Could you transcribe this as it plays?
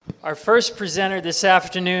Our first presenter this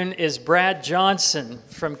afternoon is Brad Johnson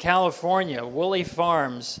from California, Wooley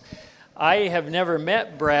Farms. I have never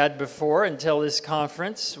met Brad before until this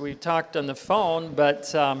conference. We've talked on the phone, but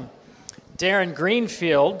Darren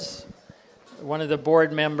Greenfield, one of the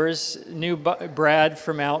board members, knew Brad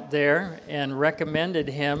from out there and recommended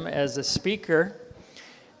him as a speaker.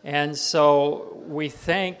 And so we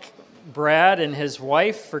thank Brad and his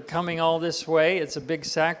wife for coming all this way. It's a big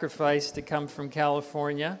sacrifice to come from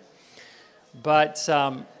California. But,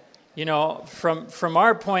 from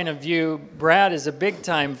our point of view, Brad is a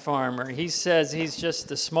big-time farmer. He says he's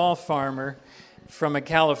just a small farmer from a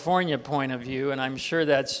California point of view, and I'm sure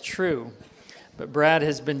that's true. But Brad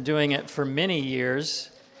has been doing it for many years,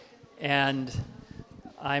 and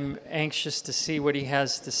I'm anxious to see what he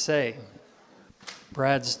has to say.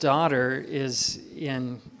 Brad's daughter is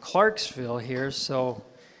in Clarksville here, so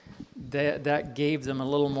that gave them a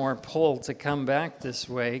little more pull to come back this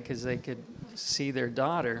way because they could see their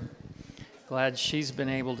daughter. Glad she's been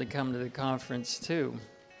able to come to the conference too.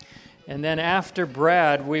 And then after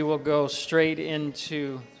Brad, we will go straight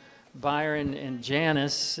into Byron and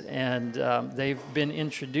Janice, and they've been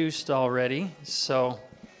introduced already. So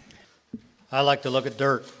I like to look at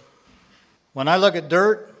dirt. When I look at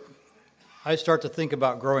dirt, I start to think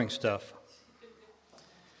about growing stuff.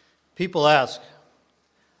 People ask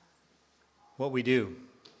what we do.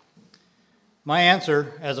 My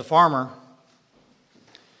answer as a farmer: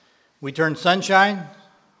 we turn sunshine,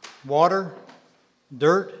 water,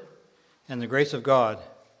 dirt, and the grace of God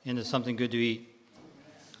into something good to eat.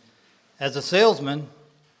 As a salesman,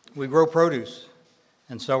 we grow produce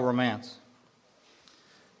and sell romance.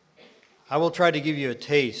 I will try to give you a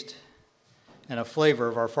taste and a flavor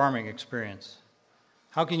of our farming experience.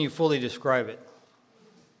 How can you fully describe it?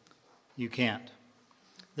 You can't.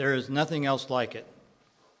 There is nothing else like it.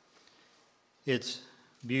 It's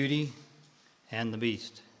beauty and the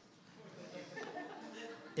beast.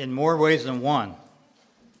 In more ways than one.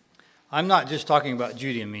 I'm not just talking about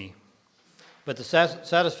Judy and me, but the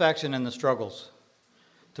satisfaction and the struggles.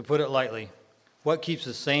 To put it lightly, what keeps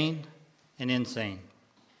us sane and insane.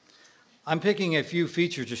 I'm picking a few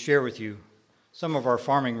features to share with you, some of our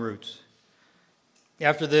farming roots.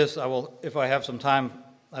 After this, I will, if I have some time,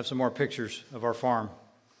 have some more pictures of our farm,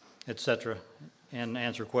 etc., and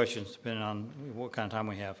answer questions depending on what kind of time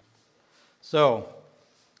we have. So,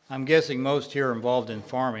 I'm guessing most here involved in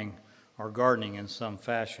farming are gardening in some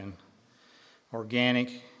fashion.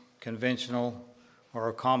 Organic, conventional, or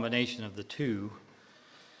a combination of the two.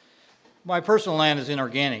 My personal land is in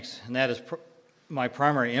organics, and that is my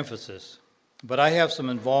primary emphasis. But I have some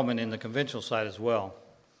involvement in the conventional side as well.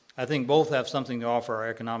 I think both have something to offer our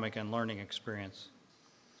economic and learning experience.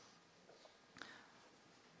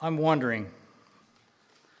 I'm wondering,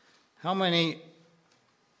 how many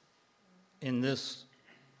in this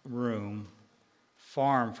room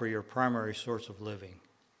farm for your primary source of living?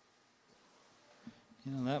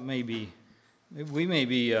 That may be, we may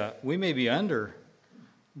be under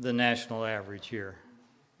the national average here.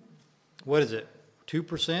 What is it,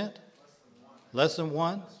 2%? Less than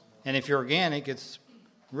 1? And if you're organic, it's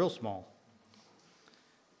real small.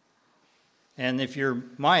 And if you're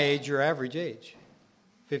my age, your average age,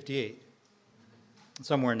 58,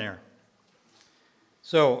 somewhere in there.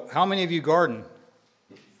 So, how many of you garden?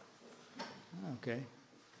 Okay,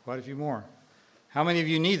 quite a few more. How many of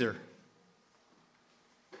you neither?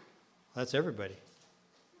 That's everybody.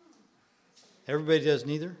 Everybody does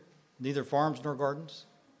neither? Neither farms nor gardens?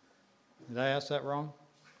 Did I ask that wrong?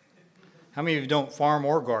 How many of you don't farm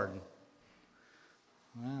or garden?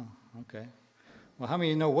 Wow, okay. Well, how many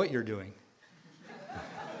of you know what you're doing?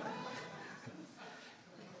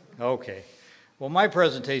 Okay. Well, my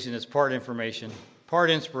presentation is part information, part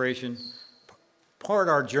inspiration, part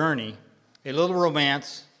our journey, a little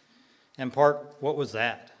romance, and part, what was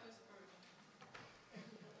that?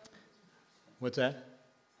 What's that?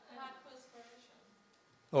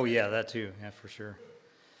 Oh, yeah, that too. Yeah, for sure.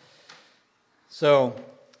 So,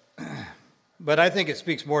 but I think it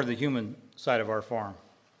speaks more to the human side of our farm.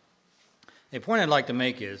 A point I'd like to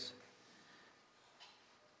make is,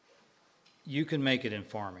 you can make it in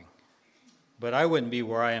farming, but I wouldn't be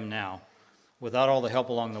where I am now without all the help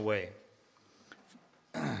along the way.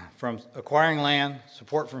 From acquiring land,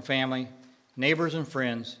 support from family, neighbors and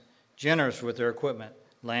friends, generous with their equipment,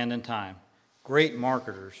 land and time, great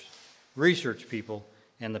marketers, research people,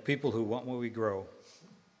 and the people who want what we grow.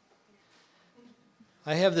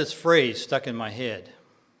 I have this phrase stuck in my head.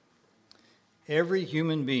 Every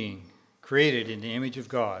human being created in the image of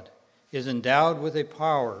God is endowed with a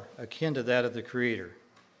power akin to that of the Creator.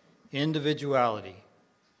 Individuality,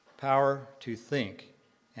 power to think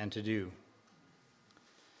and to do.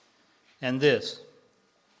 And this.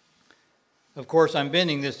 Of course, I'm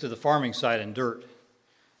bending this to the farming side and dirt.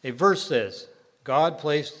 A verse says, God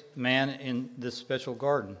placed man in this special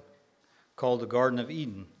garden called the Garden of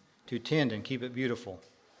Eden to tend and keep it beautiful.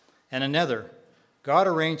 And another, God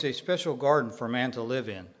arranged a special garden for man to live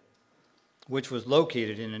in, which was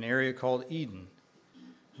located in an area called Eden.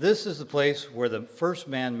 This is the place where the first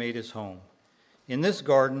man made his home. In this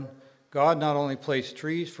garden, God not only placed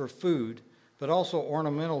trees for food, but also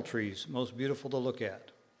ornamental trees, most beautiful to look at.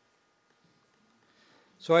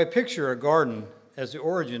 So I picture a garden as the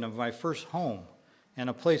origin of my first home and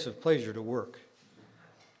a place of pleasure to work.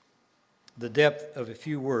 The depth of a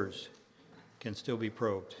few words can still be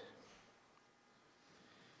probed.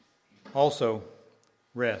 Also,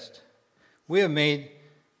 rest. We have made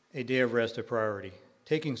a day of rest a priority,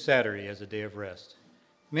 taking Saturday as a day of rest.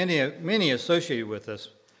 Many associated with us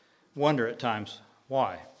wonder at times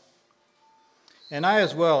why. And I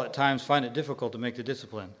as well at times find it difficult to make the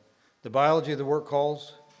discipline. The biology of the work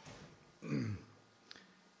calls, and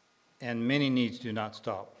many needs do not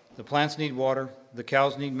stop. The plants need water, the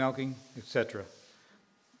cows need milking, etc.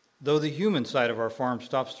 Though the human side of our farm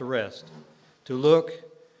stops to rest, to look,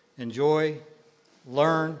 enjoy,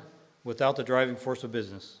 learn without the driving force of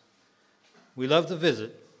business. We love to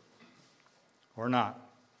visit, or not,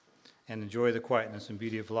 and enjoy the quietness and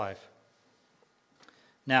beauty of life.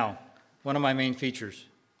 Now, one of my main features,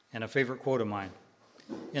 and a favorite quote of mine.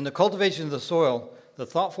 In the cultivation of the soil, the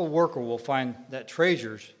thoughtful worker will find that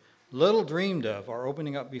treasures little dreamed of are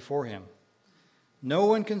opening up before him. No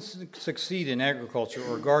one can succeed in agriculture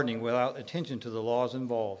or gardening without attention to the laws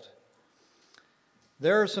involved.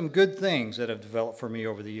 There are some good things that have developed for me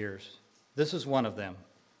over the years. This is one of them.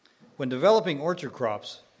 When developing orchard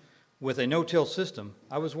crops with a no-till system,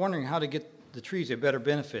 I was wondering how to get the trees a better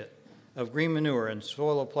benefit of green manure and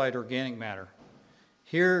soil-applied organic matter.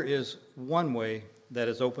 Here is one way that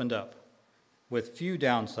has opened up, with few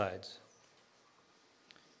downsides.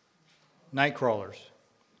 Night crawlers.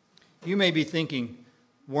 You may be thinking,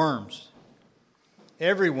 worms.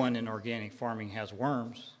 Everyone in organic farming has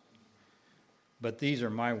worms, but these are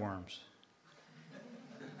my worms.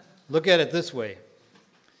 Look at it this way.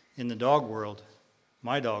 In the dog world,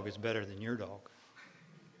 my dog is better than your dog.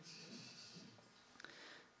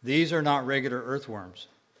 These are not regular earthworms.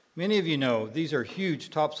 Many of you know these are huge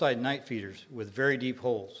topside night feeders with very deep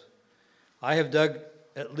holes. I have dug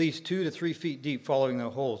at least 2 to 3 feet deep following the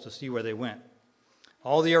holes to see where they went.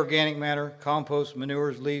 All the organic matter, compost,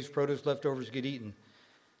 manures, leaves, produce leftovers get eaten,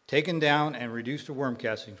 taken down and reduced to worm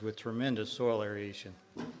castings with tremendous soil aeration.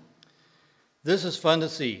 This is fun to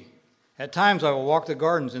see. At times I will walk the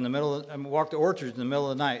orchards in the middle of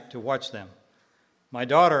the night to watch them. My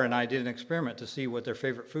daughter and I did an experiment to see what their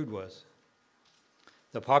favorite food was.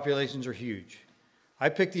 The populations are huge. I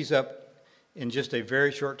picked these up in just a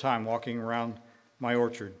very short time walking around my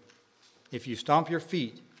orchard. If you stomp your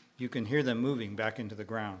feet, you can hear them moving back into the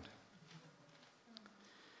ground.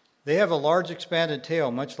 They have a large expanded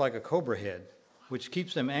tail, much like a cobra head, which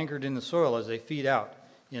keeps them anchored in the soil as they feed out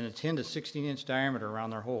in a 10 to 16-inch diameter around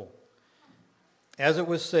their hole. As it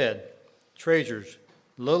was said, treasures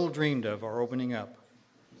little dreamed of are opening up.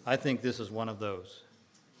 I think this is one of those.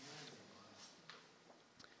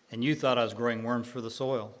 And you thought I was growing worms for the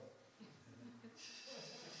soil.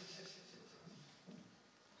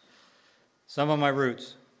 Some of my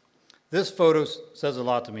roots. This photo says a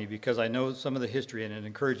lot to me because I know some of the history and it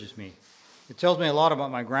encourages me. It tells me a lot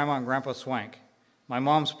about my grandma and grandpa Swank, my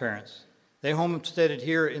mom's parents. They homesteaded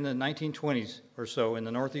here in the 1920s or so in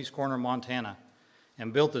the northeast corner of Montana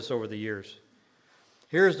and built this over the years.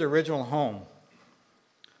 Here's the original home.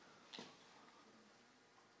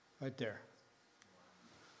 Right there.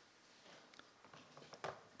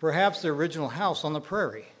 Perhaps the original house on the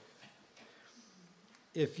prairie.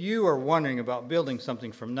 If you are wondering about building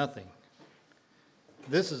something from nothing,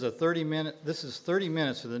 this is 30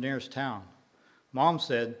 minutes to the nearest town. Mom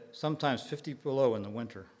said sometimes 50 below in the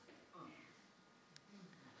winter.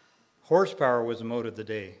 Horsepower was the mode of the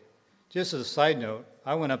day. Just as a side note,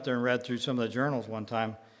 I went up there and read through some of the journals one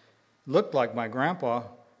time. It looked like my grandpa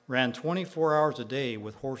ran 24 hours a day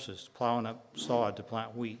with horses plowing up sod to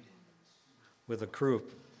plant wheat with a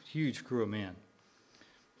huge crew of men.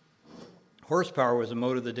 Horsepower was the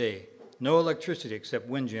mode of the day. No electricity except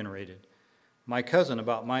wind generated. My cousin,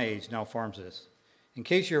 about my age, now farms this. In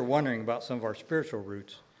case you're wondering about some of our spiritual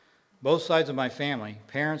roots, both sides of my family,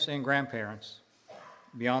 parents and grandparents,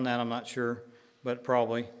 beyond that I'm not sure, but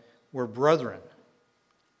probably, were brethren.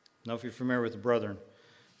 I don't know if you're familiar with the brethren.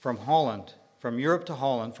 From Holland, from Europe to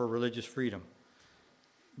Holland for religious freedom.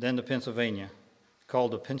 Then to Pennsylvania.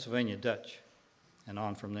 called the Pennsylvania Dutch, and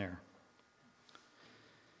on from there.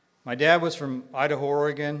 My dad was from Idaho,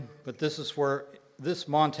 Oregon, but this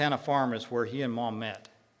Montana farm is where he and Mom met.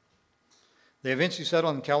 They eventually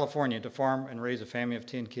settled in California to farm and raise a family of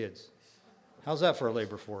 10 kids. How's that for a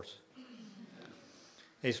labor force?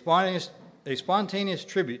 A spontaneous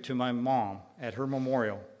tribute to my mom at her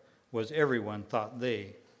memorial was everyone thought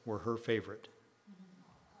they were her favorite.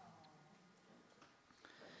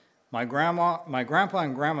 My grandpa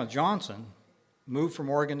and Grandma Johnson moved from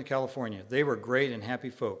Oregon to California. They were great and happy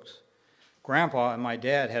folks. Grandpa and my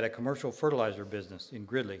dad had a commercial fertilizer business in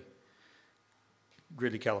Gridley,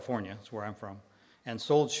 California, that's where I'm from, and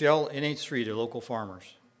sold Shell NH3 to local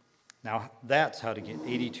farmers. Now, that's how to get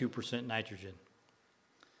 82% nitrogen.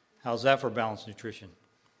 How's that for balanced nutrition?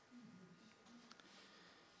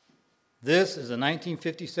 This is a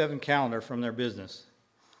 1957 calendar from their business.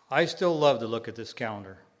 I still love to look at this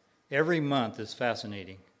calendar. Every month is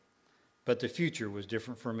fascinating, but the future was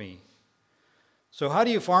different for me. So how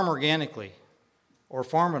do you farm organically, or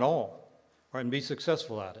farm at all, and be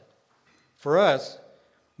successful at it? For us,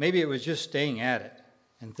 maybe it was just staying at it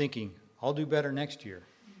and thinking, I'll do better next year.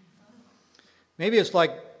 Maybe it's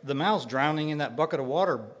like the mouse drowning in that bucket of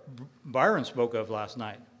water Byron spoke of last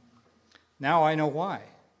night. Now I know why.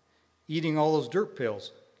 Eating all those dirt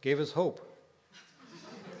pills gave us hope.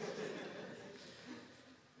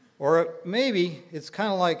 Or maybe it's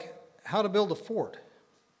kind of like how to build a fort.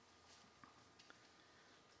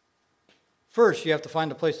 First, you have to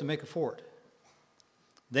find a place to make a fort.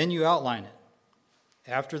 Then you outline it.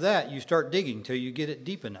 After that, you start digging till you get it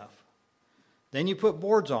deep enough. Then you put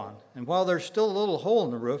boards on, and while there's still a little hole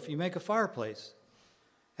in the roof, you make a fireplace.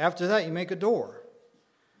 After that, you make a door.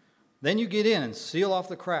 Then you get in and seal off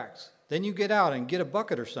the cracks. Then you get out and get a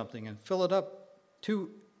bucket or something and fill it up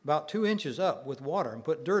about 2 inches up with water and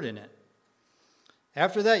put dirt in it.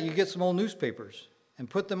 After that, you get some old newspapers and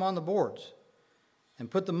put them on the boards and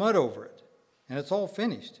put the mud over it. And it's all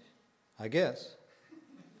finished, I guess.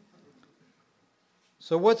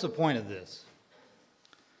 So what's the point of this?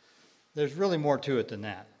 There's really more to it than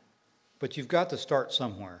that. But you've got to start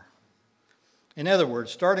somewhere. In other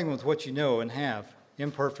words, starting with what you know and have,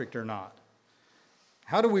 imperfect or not.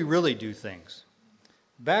 How do we really do things?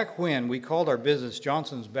 Back when, we called our business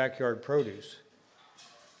Johnson's Backyard Produce.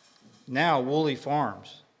 Now, Wooley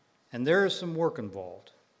Farms. And there is some work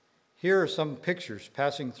involved. Here are some pictures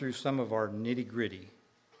passing through some of our nitty-gritty.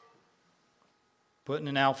 Putting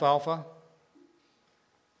in alfalfa,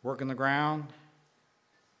 working the ground,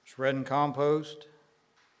 shredding compost,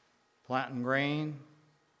 planting grain,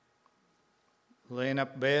 laying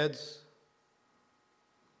up beds.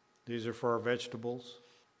 These are for our vegetables.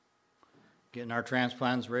 Getting our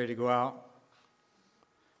transplants ready to go out.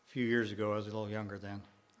 A few years ago, I was a little younger then.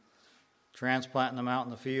 Transplanting them out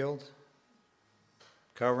in the field,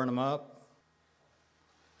 covering them up,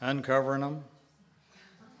 uncovering them,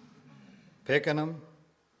 picking them,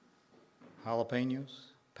 jalapenos,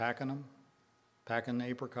 packing the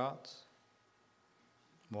apricots,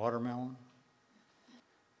 watermelon,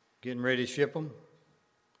 getting ready to ship them,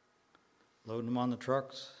 loading them on the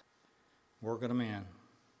trucks, working them in,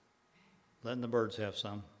 letting the birds have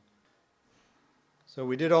some. So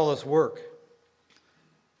we did all this work,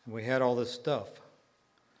 and we had all this stuff.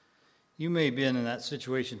 You may have been in that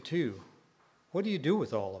situation too. What do you do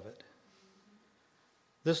with all of it?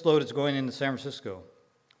 This load is going into San Francisco,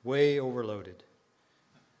 way overloaded,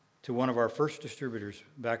 to one of our first distributors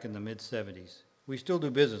back in the mid-'70s. We still do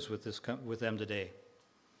business with them today.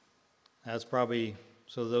 That's probably,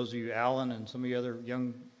 so those of you, Alan and some of you other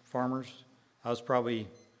young farmers, I was probably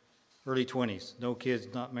early 20s, no kids,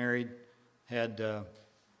 not married, had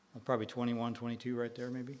probably 21, 22 right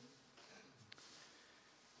there maybe.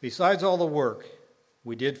 Besides all the work,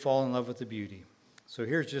 we did fall in love with the beauty. So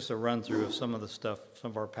here's just a run through of some of the stuff,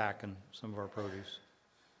 some of our packing, some of our produce.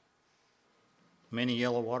 Mini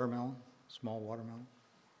yellow watermelon, small watermelon,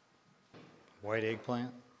 white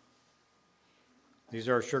eggplant. These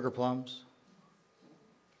are our sugar plums,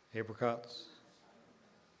 apricots.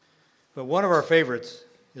 But one of our favorites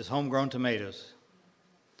is homegrown tomatoes.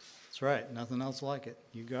 That's right, nothing else like it.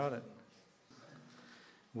 You got it.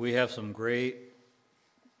 We have some great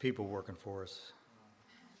people working for us.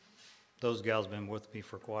 Those gals have been with me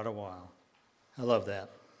for quite a while. I love that.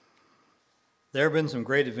 There have been some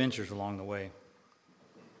great adventures along the way.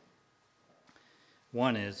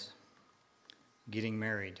 One is getting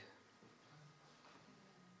married.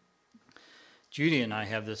 Judy and I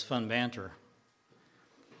have this fun banter.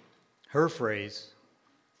 Her phrase,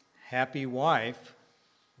 happy wife,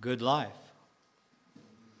 good life.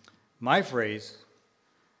 My phrase,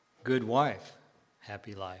 good wife,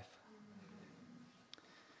 happy life.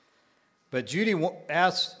 But Judy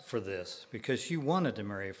asked for this because she wanted to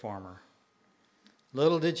marry a farmer.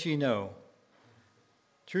 Little did she know,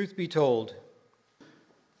 truth be told,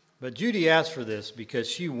 but Judy asked for this because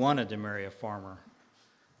she wanted to marry a farmer.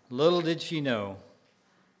 Little did she know,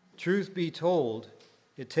 truth be told,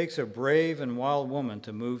 it takes a brave and wild woman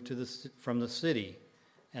to move from the city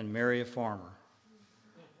and marry a farmer.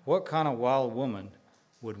 What kind of wild woman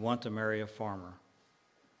would want to marry a farmer?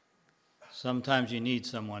 Sometimes you need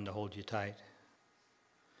someone to hold you tight.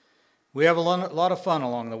 We have a lot of fun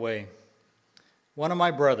along the way. One of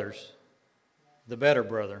my brothers, the better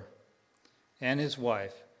brother, and his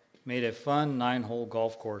wife made a fun 9-hole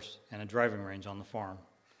golf course and a driving range on the farm.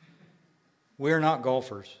 We are not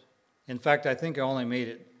golfers. In fact, I think I only made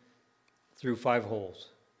it through 5 holes.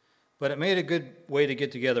 But it made a good way to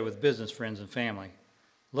get together with business friends and family,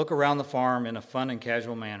 look around the farm in a fun and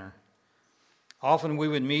casual manner. Often we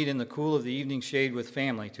would meet in the cool of the evening shade with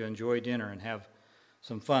family to enjoy dinner and have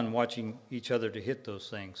some fun watching each other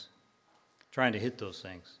trying to hit those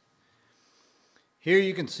things. Here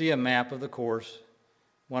you can see a map of the course,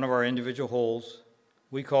 one of our individual holes.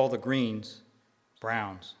 We call the greens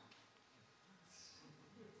browns.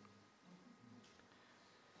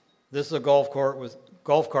 This is a golf cart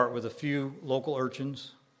with a few local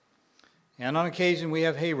urchins. And on occasion we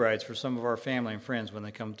have hay rides for some of our family and friends when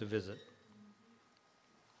they come to visit.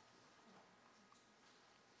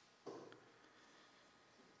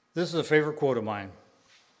 This is a favorite quote of mine.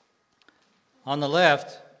 On the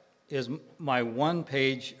left is my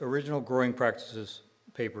 1-page original growing practices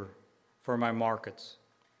paper for my markets.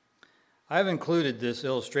 I have included this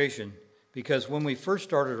illustration because when we first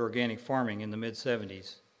started organic farming in the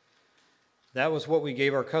mid-70s, that was what we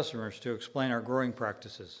gave our customers to explain our growing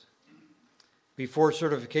practices before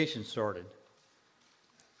certification started.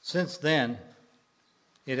 Since then,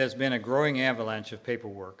 it has been a growing avalanche of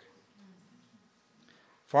paperwork.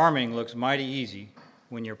 Farming looks mighty easy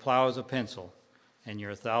when your plow is a pencil and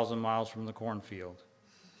you're 1,000 miles from the cornfield.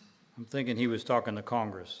 I'm thinking he was talking to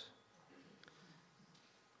Congress.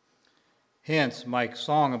 Hence, my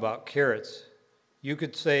song about carrots, you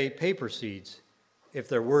could say paper seeds, if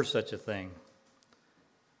there were such a thing.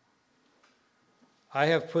 I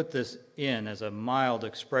have put this in as a mild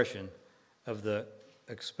expression of the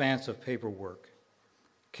expanse of paperwork.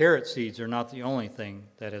 Carrot seeds are not the only thing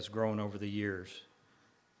that has grown over the years.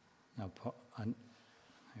 Now, here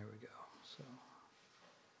we go. So.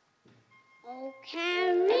 Oh,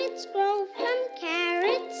 carrots grow from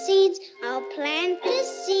carrot seeds. I'll plant the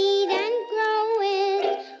seed and grow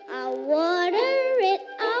it. I'll water it,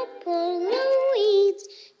 I'll pull the weeds.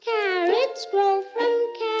 Carrots grow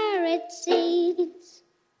from carrot seeds.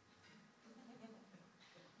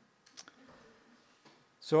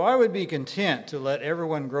 So I would be content to let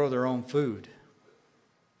everyone grow their own food,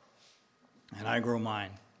 and I grow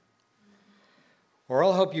mine. Or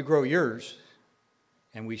I'll help you grow yours,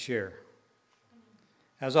 and we share.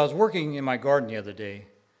 As I was working in my garden the other day,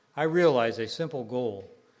 I realized a simple goal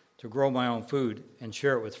to grow my own food and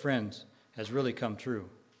share it with friends has really come true.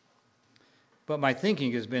 But my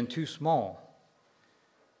thinking has been too small,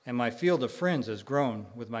 and my field of friends has grown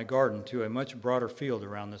with my garden to a much broader field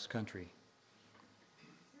around this country.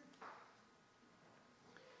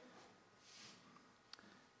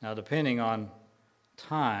 Now, depending on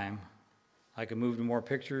time, I can move to more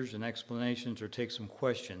pictures and explanations or take some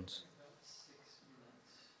questions.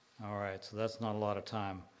 All right, so that's not a lot of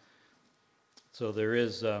time. So there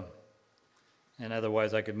is, and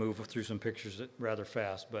otherwise I could move through some pictures rather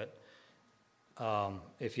fast. But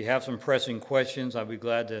if you have some pressing questions, I'd be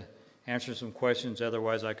glad to answer some questions.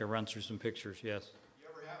 Otherwise, I could run through some pictures. Yes? You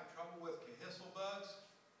ever have trouble with cahisel bugs?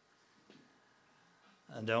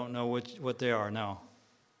 I don't know what they are, no.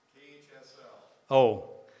 KHSL. Oh,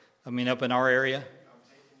 I mean up in our area? I'm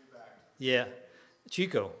taking you back. Yeah.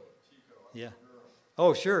 Chico. Chico. Yeah.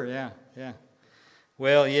 Oh, sure, yeah.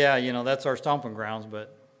 Well, yeah, that's our stomping grounds,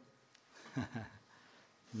 but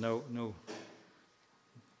no.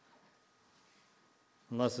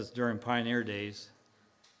 Unless it's during pioneer days.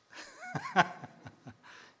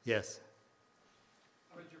 Yes.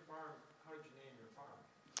 How did you name your farm?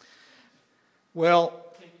 Well,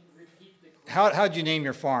 Can you repeat the question? how'd you name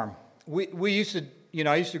your farm? We used to,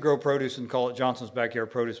 I used to grow produce and call it Johnson's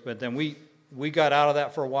Backyard Produce, but then we got out of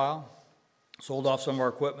that for a while, sold off some of our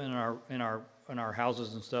equipment in our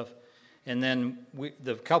houses and stuff, and then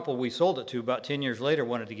the couple we sold it to about 10 years later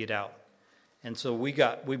wanted to get out, and so we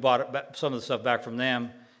bought some of the stuff back from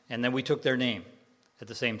them, and then we took their name at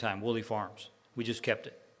the same time, Wooley Farms. We just kept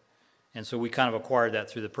it, and so we kind of acquired that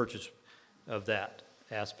through the purchase of that,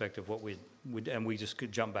 aspect of what and we just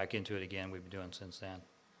could jump back into it again. We've been doing since then.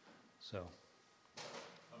 So.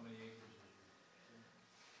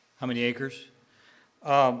 How many acres?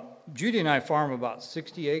 Judy and I farm about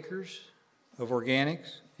 60 acres of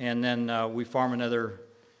organics, and then we farm another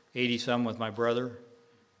 80 some with my brother.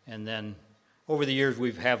 And then over the years,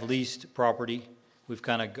 have leased property. We've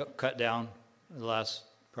kind of cut down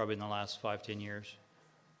probably in the last 5-10 years.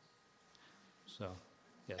 So,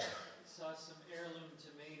 yes. I saw some heirloom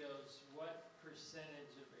tomatoes. What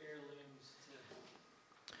percentage of heirlooms to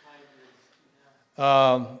hybrids do you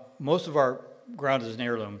have? Most of our ground is in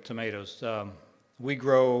heirloom tomatoes. We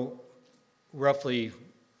grow roughly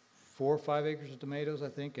 4 or 5 acres of tomatoes, I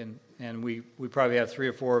think, and we probably have 3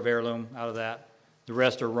 or 4 of heirloom out of that. The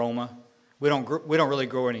rest are Roma. We don't really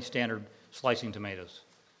grow any standard slicing tomatoes,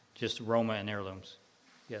 just Roma and heirlooms.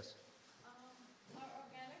 Yes. Are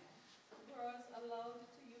organic growers allowed to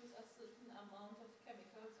use a certain amount of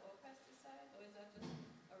chemicals or pesticides, or is that just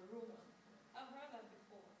a rumor? I've heard that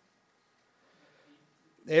before.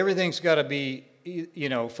 Everything's got to be,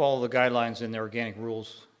 follow the guidelines in the organic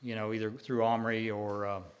rules, either through OMRI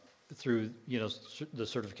or through, the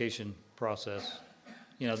certification process.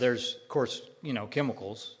 There's, of course,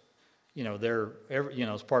 chemicals,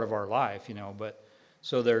 it's part of our life, but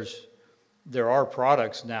so there are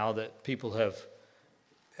products now that people have,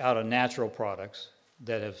 out of natural products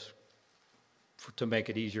that have, to make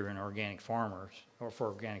it easier in organic farmers or for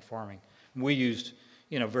organic farming. We used,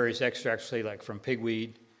 various extracts, say like from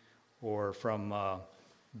pigweed or from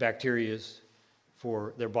bacterias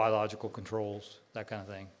for their biological controls, that kind of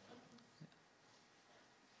thing.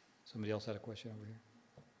 Somebody else had a question over here?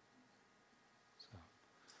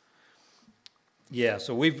 Yeah,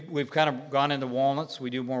 so we've kind of gone into walnuts. We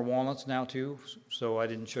do more walnuts now too. So I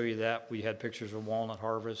didn't show you that. We had pictures of walnut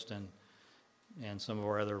harvest and some of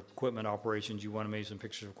our other equipment operations. You wanted maybe some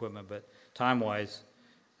pictures of equipment, but time-wise,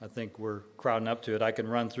 I think we're crowding up to it. I can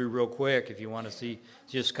run through real quick if you want to see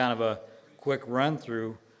just kind of a quick run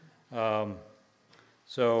through.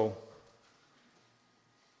 So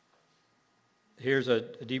here's a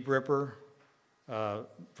deep ripper,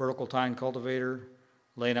 vertical tine cultivator,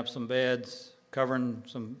 laying up some beds,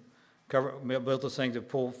 built this thing to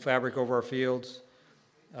pull fabric over our fields.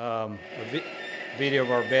 Video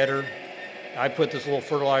of our bedder. I put this little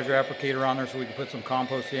fertilizer applicator on there so we can put some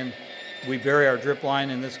compost in. We bury our drip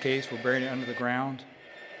line in this case. We're burying it under the ground.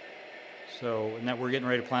 So, and that we're getting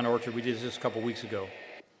ready to plant an orchard. We did this just a couple weeks ago.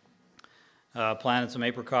 Planted some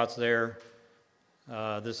apricots there.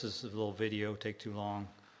 This is a little video, take too long.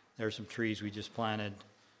 There's some trees we just planted.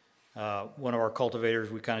 One of our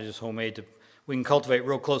cultivators, we kind of just homemade we can cultivate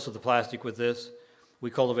real close to the plastic with this.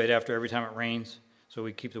 We cultivate after every time it rains, so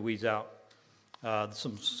we keep the weeds out.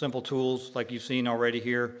 Some simple tools like you've seen already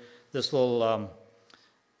here. This little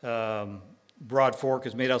broad fork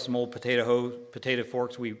is made out of some old potato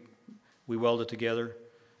forks. We welded together,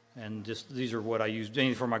 and these are what I use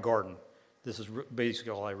mainly for my garden. This is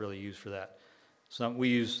basically all I really use for that. We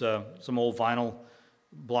use some old vinyl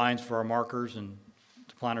blinds for our markers and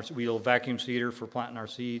to plant we use a vacuum seeder for planting our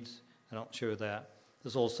seeds. I don't show that.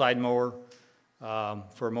 This old side mower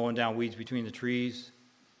for mowing down weeds between the trees.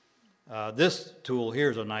 This tool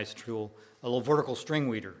here is a nice tool, a little vertical string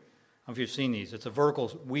weeder. I don't know if you've seen these. It's a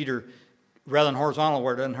vertical weeder rather than horizontal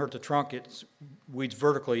where it doesn't hurt the trunk. It weeds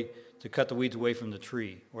vertically to cut the weeds away from the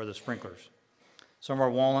tree or the sprinklers. Some of our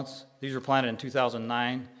walnuts, these were planted in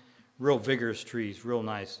 2009. Real vigorous trees, real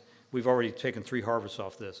nice. We've already taken 3 harvests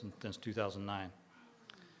off this since 2009.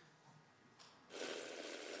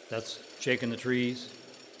 That's shaking the trees.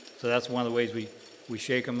 So that's one of the ways we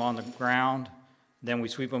shake them on the ground. Then we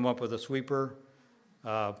sweep them up with a sweeper,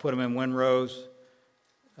 put them in windrows.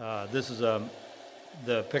 This is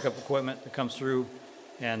the pickup equipment that comes through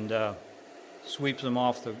and sweeps them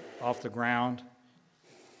off the ground.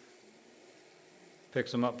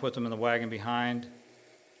 Picks them up, puts them in the wagon behind.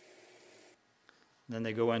 Then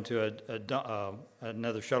they go into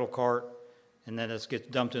another shuttle cart, and then it gets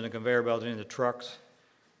dumped in a conveyor belt into trucks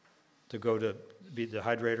to go to be the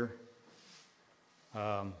hydrator.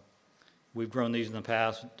 We've grown these in the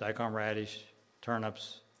past, daikon radish,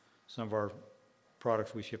 turnips, some of our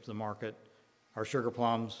products we ship to the market, our sugar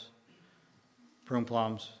plums, prune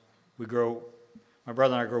plums. My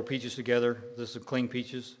brother and I grow peaches together. This is clean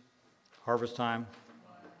peaches, harvest time.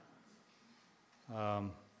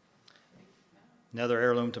 Another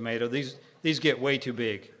heirloom tomato. These get way too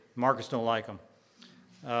big. Markets don't like them.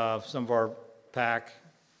 Some of our pack,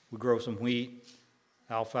 we grow some wheat,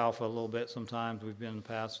 alfalfa a little bit sometimes. We've been in the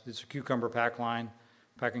past. It's a cucumber pack line,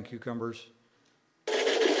 packing cucumbers.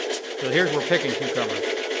 So here's we're picking cucumbers.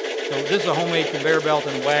 So this is a homemade conveyor belt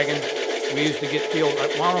and wagon we used to get field.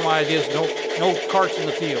 One of my ideas, no carts in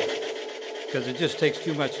the field, because it just takes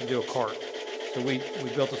too much to do a cart. So we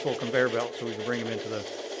built this little conveyor belt so we could bring them into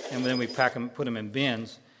and then we pack them, put them in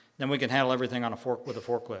bins. Then we can handle everything on with a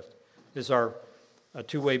forklift. This is our a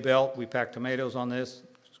two-way belt. We pack tomatoes on this,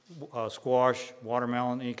 squash,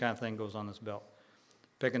 watermelon, any kind of thing goes on this belt.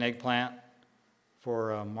 Pick an eggplant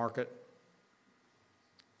for market.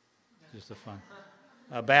 Just a fun.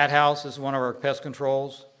 Bat house is one of our pest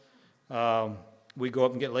controls. We go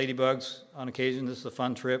up and get ladybugs on occasion. This is a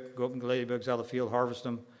fun trip. Go up and get ladybugs out of the field, harvest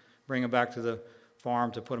them, bring them back to the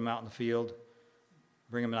farm to put them out in the field,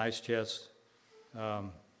 bring them in ice chests.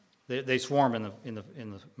 They swarm in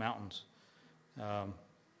the mountains.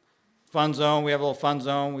 Fun zone. We have a little fun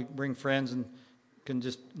zone. We bring friends and can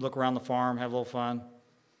just look around the farm, have a little fun.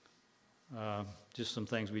 Just some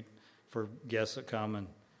things for guests that come, and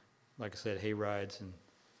like I said, hay rides. And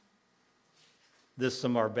this is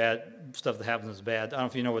some of our bad stuff that happens is bad. I don't know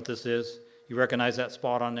if you know what this is. You recognize that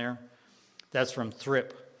spot on there? That's from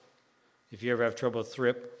thrip. If you ever have trouble with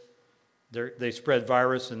thrip, they spread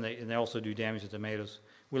virus, and they also do damage to tomatoes.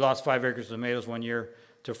 We lost 5 acres of tomatoes one year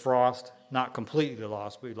to frost. Not completely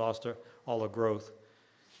lost, but we lost all the growth.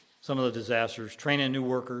 Some of the disasters. Training new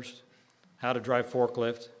workers, how to drive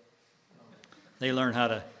forklift. They learn how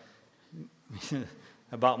to,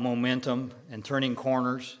 about momentum and turning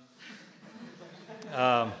corners.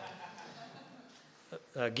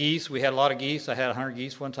 Geese, we had a lot of geese. I had 100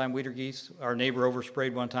 geese one time, weeder geese. Our neighbor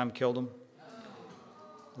oversprayed one time, killed them.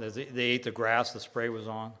 They ate the grass the spray was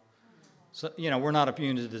on. So, we're not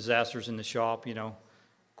immune to disasters in the shop,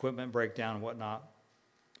 equipment breakdown and whatnot.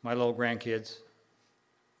 My little grandkids,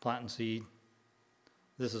 planting seed.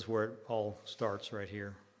 This is where it all starts right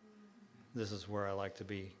here. This is where I like to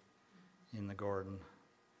be, in the garden.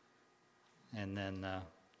 And then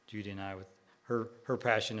Judy and I, with her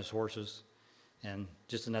passion is horses, and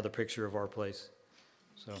just another picture of our place.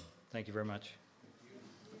 So thank you very much.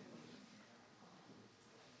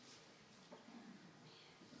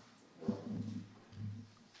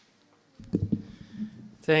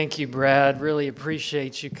 Thank you, Brad. Really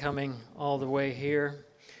appreciate you coming all the way here.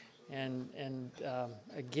 And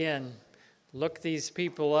again, look these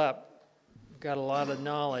people up. Got a lot of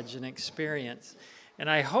knowledge and experience. And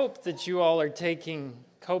I hope that you all are taking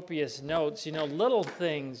copious notes. Little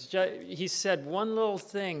things. He said one little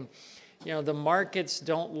thing. The markets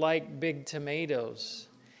don't like big tomatoes.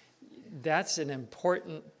 That's an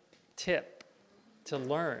important tip to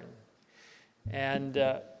learn. And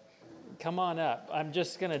come on up. I'm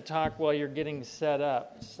just going to talk while you're getting set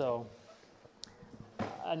up. So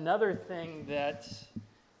another thing that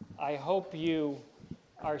I hope you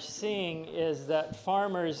are seeing is that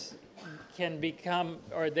farmers can become,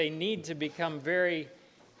 or they need to become, very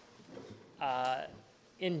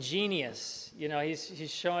ingenious.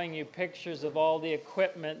 He's showing you pictures of all the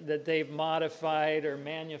equipment that they've modified or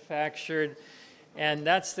manufactured, and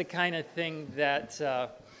that's the kind of thing that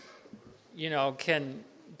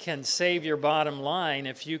can save your bottom line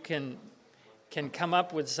if you can come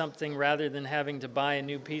up with something rather than having to buy a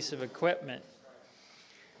new piece of equipment.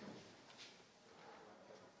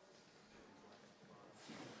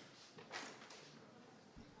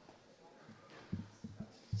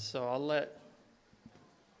 So I'll let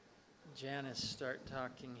Janice start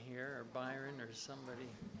talking here, or Byron, or somebody.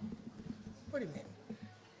 What do you mean?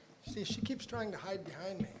 See, she keeps trying to hide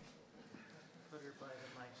behind me. Put her by the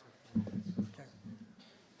microphone. Okay.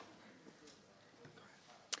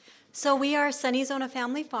 So we are Sunizona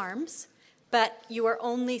Family Farms, but you are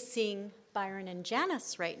only seeing Byron and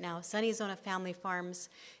Janice right now. Sunizona Family Farms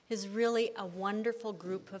is really a wonderful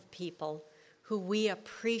group of people who we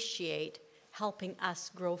appreciate helping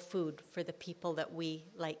us grow food for the people that we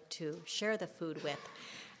like to share the food with.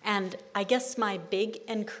 And I guess my big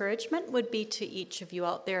encouragement would be to each of you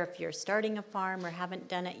out there, if you're starting a farm or haven't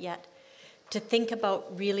done it yet, to think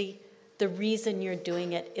about really the reason you're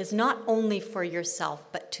doing it is not only for yourself,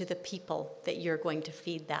 but to the people that you're going to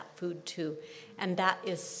feed that food to. And that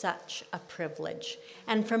is such a privilege.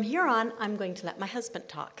 And from here on, I'm going to let my husband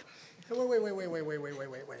talk. Hey,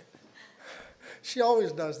 wait. She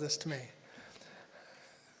always does this to me.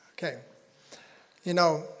 Okay.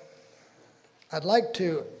 I'd like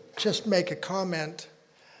to just make a comment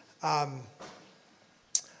about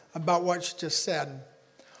what she just said.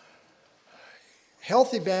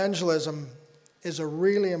 Health evangelism is a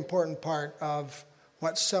really important part of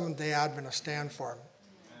what Seventh-day Adventists stand for.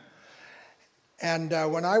 And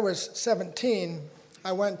when I was 17,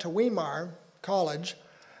 I went to Weimar College,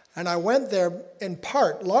 and I went there in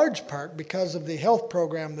part, large part, because of the health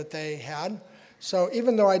program that they had. So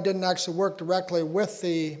even though I didn't actually work directly with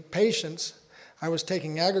the patients, I was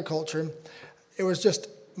taking agriculture, it was just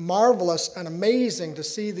marvelous and amazing to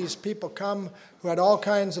see these people come who had all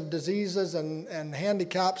kinds of diseases and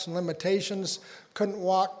handicaps and limitations, couldn't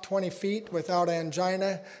walk 20 feet without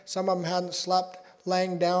angina. Some of them hadn't slept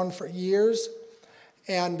laying down for years.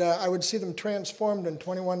 And I would see them transformed in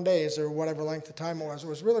 21 days or whatever length of time it was. It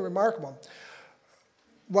was really remarkable.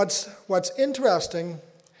 What's interesting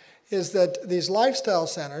is that these lifestyle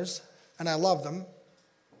centers, and I love them,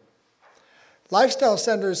 lifestyle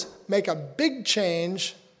centers make a big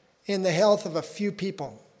change in the health of a few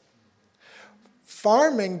people.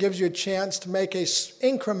 Farming gives you a chance to make an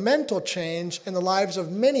incremental change in the lives of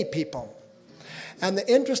many people. And the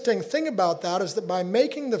interesting thing about that is that by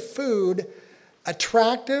making the food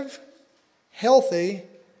attractive, healthy,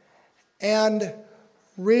 and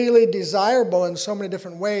really desirable in so many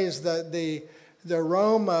different ways, the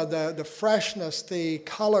aroma, the freshness, the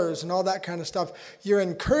colors, and all that kind of stuff, you're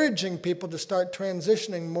encouraging people to start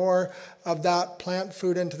transitioning more of that plant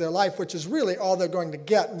food into their life, which is really all they're going to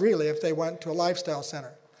get, really, if they went to a lifestyle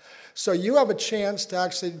center. So you have a chance to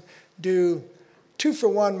actually do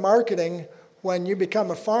 2-for-1 marketing. When you become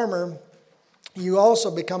a farmer, you also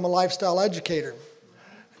become a lifestyle educator.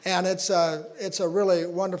 And it's a really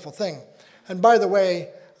wonderful thing. And by the way,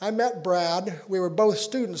 I met Brad. We were both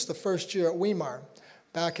students the first year at Weimar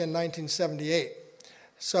back in 1978.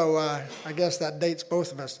 So I guess that dates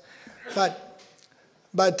both of us.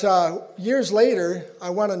 But years later, I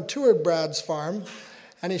went and toured Brad's farm,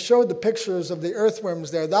 and he showed the pictures of the earthworms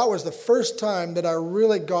there. That was the first time that I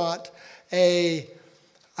really got I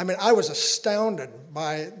was astounded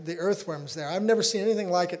by the earthworms there. I've never seen anything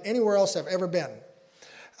like it anywhere else I've ever been.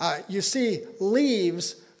 You see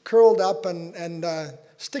leaves curled up and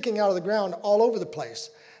sticking out of the ground all over the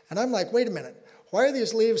place. And I'm like, wait a minute. Why are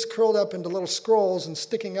these leaves curled up into little scrolls and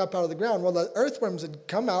sticking up out of the ground? Well, the earthworms had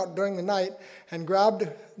come out during the night and grabbed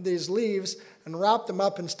these leaves and wrapped them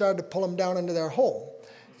up and started to pull them down into their hole.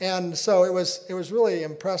 And so it was really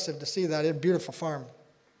impressive to see that. It's a beautiful farm.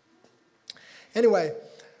 Anyway,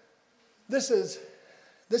 this is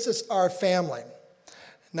our family.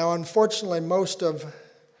 Now, unfortunately, most of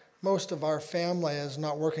our family is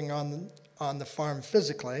not working on the farm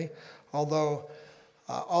physically, although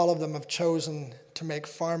all of them have chosen to make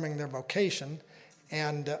farming their vocation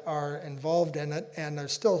and are involved in it, and they're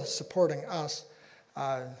still supporting us,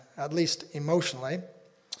 at least emotionally.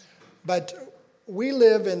 But we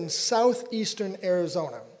live in southeastern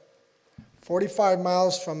Arizona, 45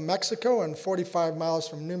 miles from Mexico and 45 miles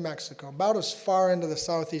from New Mexico, about as far into the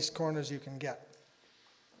southeast corner as you can get.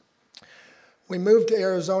 We moved to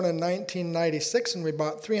Arizona in 1996, and we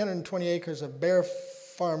bought 320 acres of bare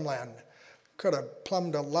farmland. Could have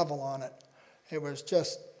plumbed a level on it. It was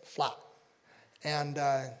just flat. And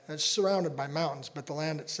it's surrounded by mountains, but the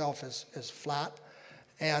land itself is flat.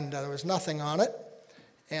 And there was nothing on it.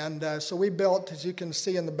 And so we built, as you can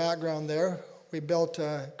see in the background there, we built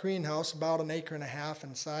a greenhouse about 1.5 acres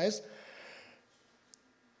in size.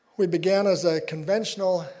 We began as a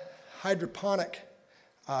conventional hydroponic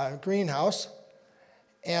greenhouse.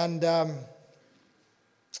 And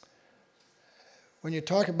when you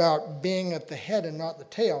talk about being at the head and not the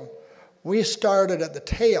tail, we started at the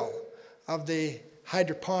tail of the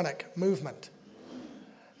hydroponic movement.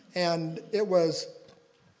 And it was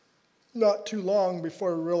not too long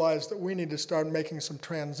before we realized that we needed to start making some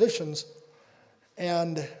transitions.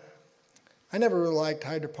 And I never really liked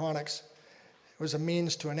hydroponics. It was a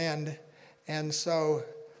means to an end. And so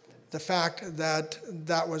the fact that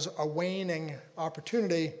that was a waning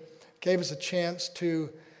opportunity gave us a chance to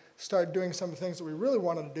start doing some of the things that we really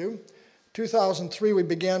wanted to do. 2003, we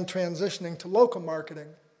began transitioning to local marketing.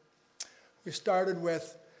 We started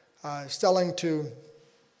with selling to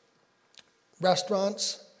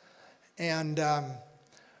restaurants, and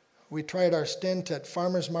we tried our stint at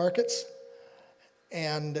farmers markets,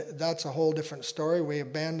 and that's a whole different story. We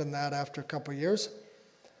abandoned that after a couple of years.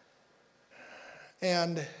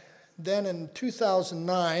 And then in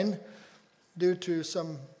 2009, due to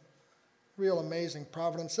some real amazing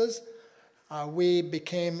providences, we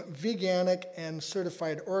became veganic and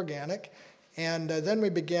certified organic, and then we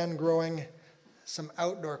began growing some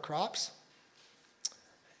outdoor crops,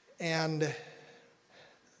 and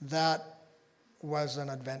that was an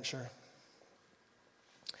adventure.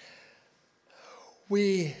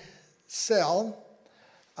 We sell,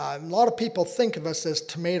 a lot of people think of us as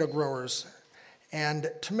tomato growers,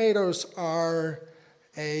 and tomatoes are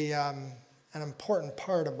an important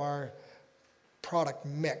part of our product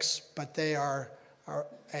mix, but they are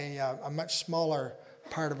a much smaller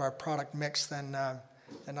part of our product mix than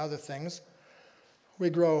other things. We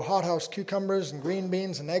grow hothouse cucumbers and green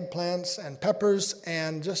beans and eggplants and peppers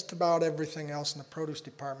and just about everything else in the produce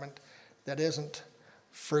department that isn't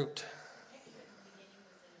fruit.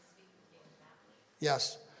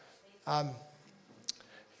 Yes.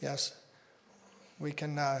 Yes. We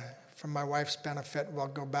can, for my wife's benefit, we'll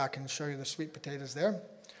go back and show you the sweet potatoes there.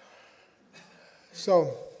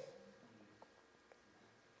 So,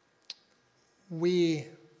 we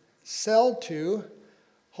sell to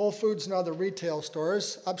Whole Foods and other retail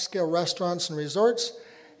stores, upscale restaurants and resorts,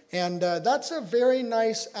 and that's a very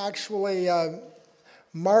nice, actually,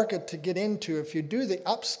 market to get into. If you do the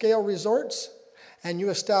upscale resorts and you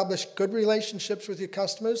establish good relationships with your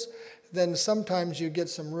customers, then sometimes you get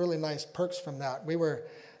some really nice perks from that. We were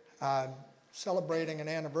celebrating an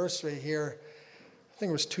anniversary here, I think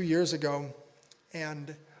it was 2 years ago,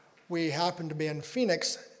 and we happened to be in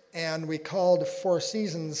Phoenix, and we called Four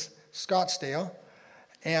Seasons Scottsdale,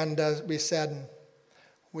 and we said,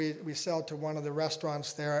 we sell to one of the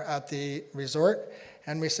restaurants there at the resort,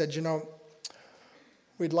 and we said, you know,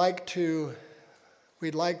 we'd like to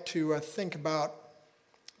think about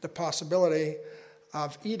the possibility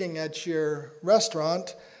of eating at your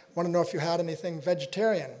restaurant. Want to know if you had anything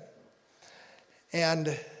vegetarian.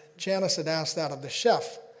 And Janice had asked that of the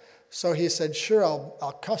chef. So he said, sure,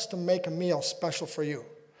 I'll custom make a meal special for you.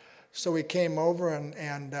 So we came over,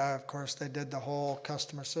 and of course they did the whole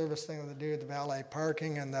customer service thing that they do, the valet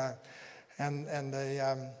parking and the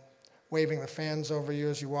waving the fans over you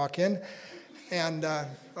as you walk in, and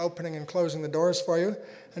opening and closing the doors for you.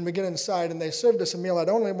 And we get inside, and they served us a meal I'd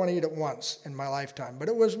only want to eat it once in my lifetime. But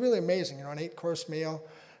it was really amazing, you know, an 8-course meal,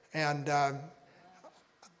 and a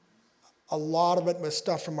lot of it was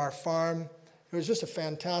stuff from our farm. It was just a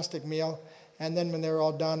fantastic meal. And then when they were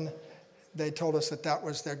all done, they told us that that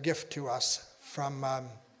was their gift to us from, it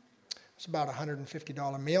was about a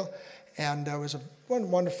 $150 meal. And it was one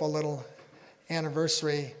wonderful little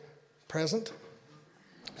anniversary present.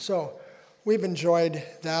 So we've enjoyed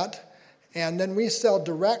that. And then we sell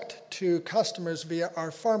direct to customers via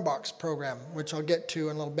our Farm Box program, which I'll get to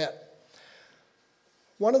in a little bit.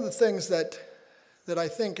 One of the things that I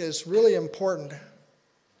think is really important,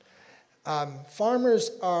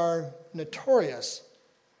 farmers are notorious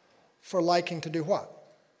for liking to do what?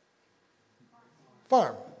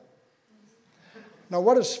 Farm. Now,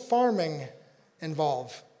 what does farming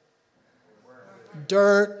involve?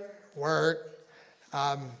 Dirt, work,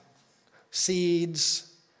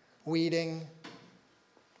 seeds, weeding.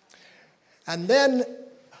 And then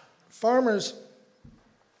farmers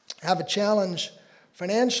have a challenge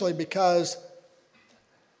financially because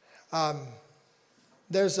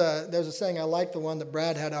there's a saying, I like the one that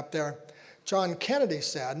Brad had up there. John Kennedy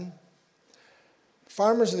said,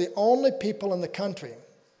 farmers are the only people in the country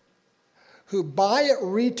who buy at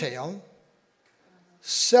retail,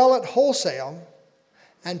 sell at wholesale,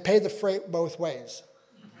 and pay the freight both ways.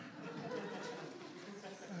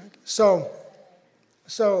 So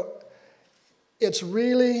it's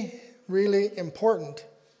really, really important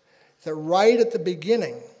that right at the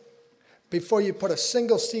beginning, before you put a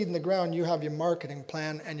single seed in the ground, you have your marketing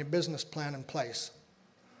plan and your business plan in place.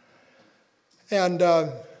 And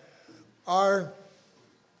our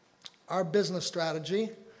business strategy,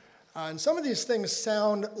 and some of these things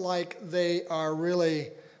sound like they are really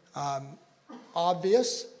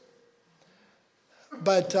obvious,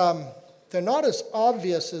 but they're not as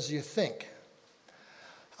obvious as you think.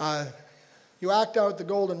 You act out the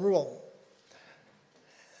golden rule.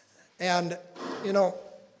 And, you know,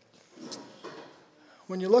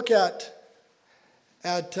 when you look at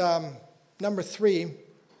number 3,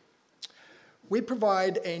 we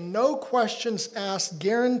provide a no questions asked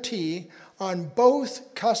guarantee on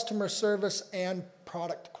both customer service and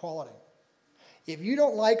product quality. If you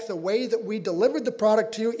don't like the way that we delivered the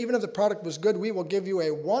product to you, even if the product was good, we will give you a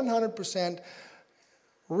 100%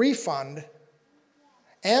 refund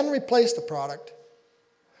and replace the product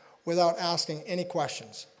without asking any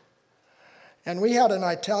questions. And we had an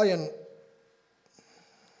Italian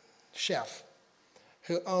chef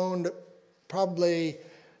who owned probably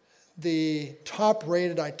the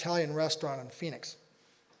top-rated Italian restaurant in Phoenix.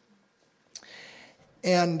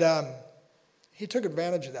 And he took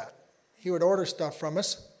advantage of that. He would order stuff from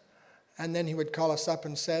us, and then he would call us up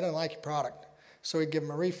and say, I don't like your product. So we'd give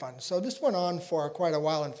him a refund. So this went on for quite a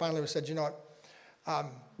while, and finally we said, you know what,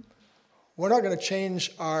 we're not going to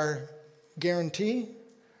change our guarantee,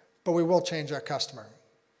 but we will change our customer.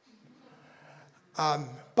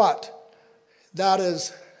 But that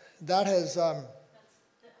is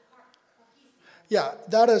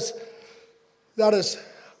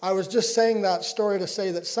I was just saying that story to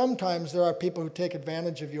say that sometimes there are people who take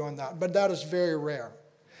advantage of you on that, but that is very rare.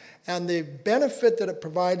 And the benefit that it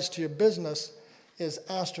provides to your business is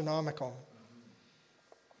astronomical.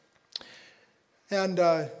 And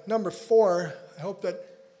number 4, I hope that,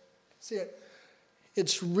 see it,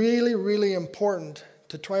 it's really, really important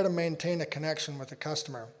to try to maintain a connection with the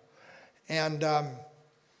customer. And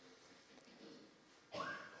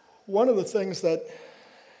one of the things that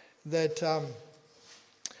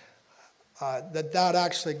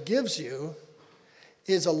actually gives you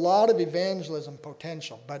is a lot of evangelism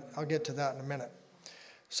potential, but I'll get to that in a minute.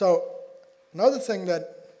 So another thing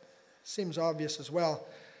that seems obvious as well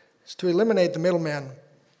is to eliminate the middleman.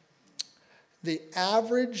 The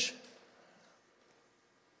average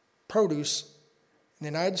produce in the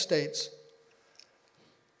United States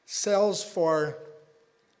sells for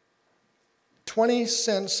 20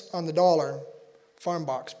 cents on the dollar farm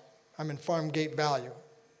gate value.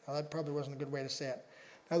 Now, that probably wasn't a good way to say it.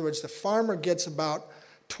 In other words, the farmer gets about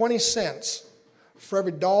 20 cents for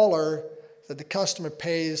every dollar that the customer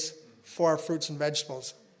pays for our fruits and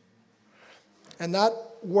vegetables. And that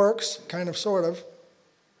works, kind of, sort of,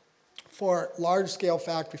 for large-scale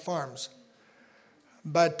factory farms.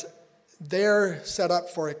 But they're set up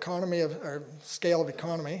for scale of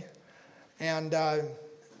economy. And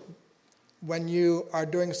when you are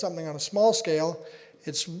doing something on a small scale,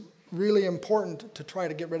 it's really important to try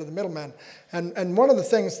to get rid of the middleman. And one of the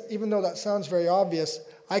things, even though that sounds very obvious,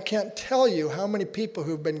 I can't tell you how many people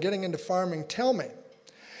who've been getting into farming tell me.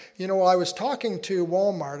 You know, I was talking to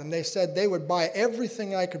Walmart, and they said they would buy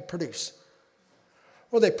everything I could produce.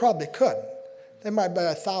 Well, they probably could. They might buy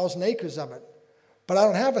 1,000 acres of it. But I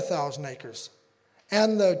don't have 1,000 acres.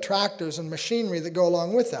 And the tractors and machinery that go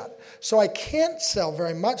along with that. So I can't sell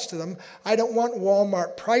very much to them. I don't want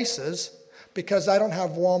Walmart prices because I don't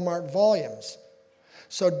have Walmart volumes.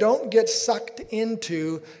 So don't get sucked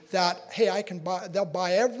into that, hey, they'll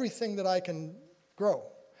buy everything that I can grow.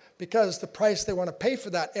 Because the price they want to pay for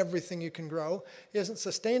that everything you can grow isn't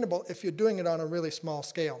sustainable if you're doing it on a really small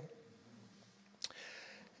scale.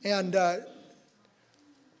 And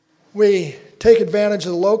we take advantage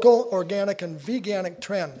of the local, organic, and veganic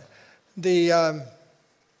trend. The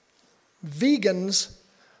vegans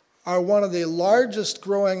are one of the largest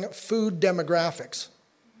growing food demographics.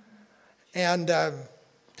 And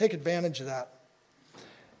take advantage of that.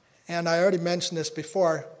 And I already mentioned this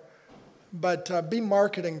before, but be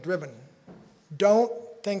marketing driven. Don't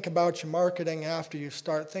think about your marketing after you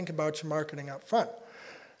start. Think about your marketing up front.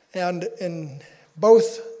 And in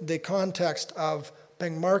both the context of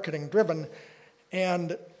being marketing driven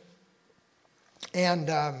and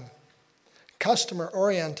customer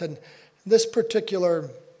oriented, this particular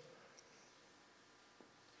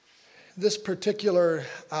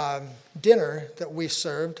dinner that we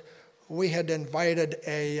served, we had invited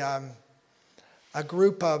a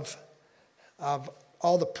group of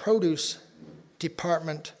all the produce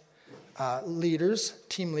department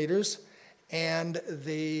team leaders, and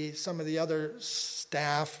some of the other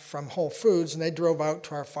staff from Whole Foods, and they drove out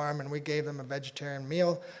to our farm, and we gave them a vegan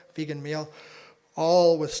meal,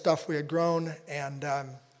 all with stuff we had grown, and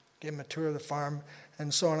gave them a tour of the farm,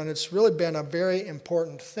 and so on. And it's really been a very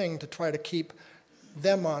important thing to try to keep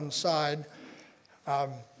them on side.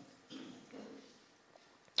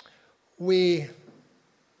 We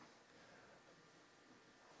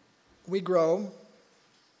grow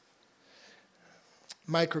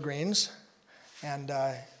microgreens, and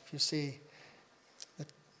if you see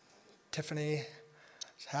Tiffany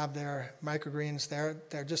have their microgreens there,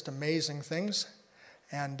 they're just amazing things,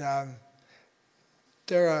 and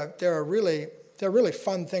they're a really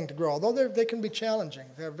fun thing to grow. Although they can be challenging,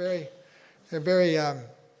 they're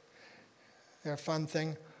a fun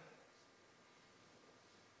thing.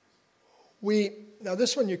 Now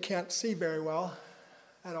this one you can't see very well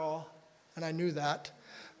at all, and I knew that,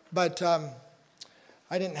 but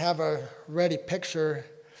I didn't have a ready picture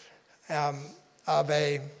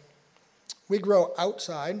we grow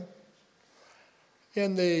outside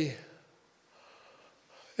in the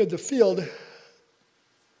field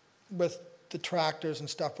with the tractors and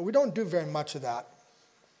stuff, but we don't do very much of that.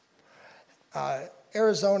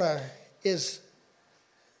 Arizona is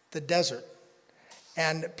the desert,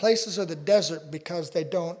 and places are the desert because they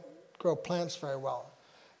don't grow plants very well.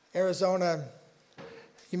 Arizona,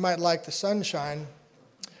 you might like the sunshine,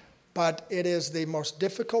 but it is the most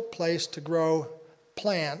difficult place to grow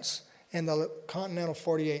plants in the continental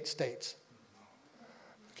 48 states.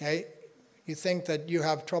 Okay? You think that you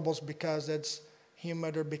have troubles because it's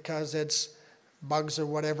humid or because it's bugs or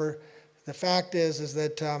whatever. The fact is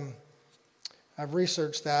that I've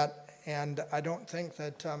researched that, and I don't think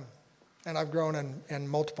that, and I've grown in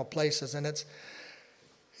multiple places, and it's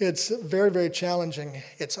very, very challenging.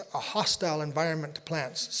 It's a hostile environment to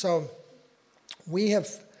plants. So we have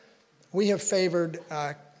favored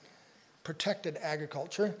protected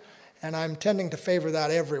agriculture, and I'm tending to favor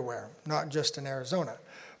that everywhere, not just in Arizona.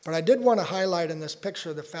 But I did want to highlight in this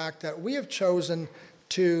picture the fact that we have chosen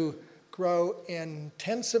to grow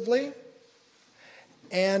intensively,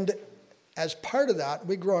 and as part of that,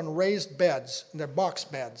 we grow in raised beds. They're box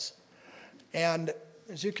beds. And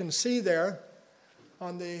as you can see there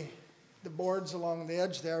on the boards along the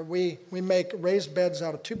edge there, we make raised beds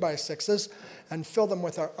out of 2x6s and fill them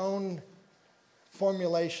with our own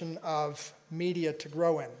formulation of media to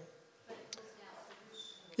grow in.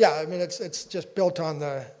 Yeah, I mean, it's just built on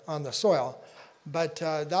the soil. But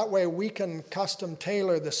that way we can custom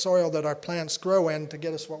tailor the soil that our plants grow in to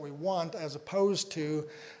get us what we want, as opposed to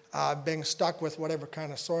being stuck with whatever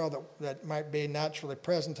kind of soil that might be naturally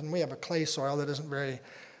present. And we have a clay soil that isn't very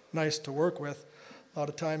nice to work with a lot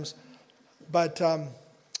of times. But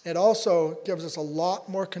it also gives us a lot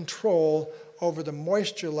more control over the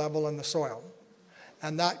moisture level in the soil.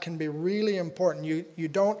 And that can be really important. You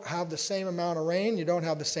don't have the same amount of rain, you don't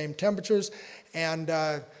have the same temperatures, and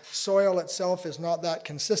soil itself is not that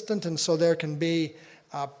consistent, and so there can be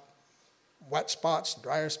wet spots,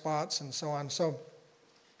 drier spots, and so on. So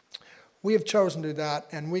we have chosen to do that,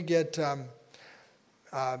 and we get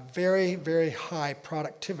very, very high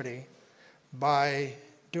productivity by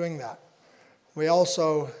doing that. We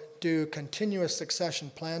also do continuous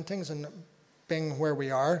succession plantings, and being where we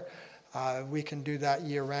are, we can do that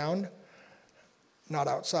year-round, not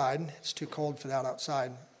outside. It's too cold for that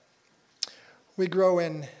outside. We grow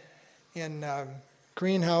in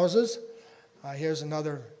greenhouses. Here's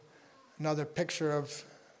another picture of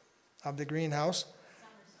the greenhouse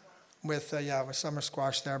with summer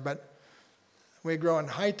squash there. But we grow in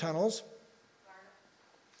high tunnels.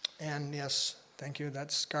 And yes, thank you.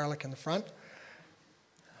 That's garlic in the front.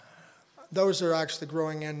 Those are actually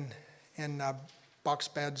growing in box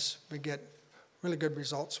beds. We get really good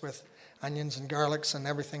results with onions and garlics and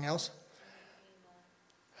everything else.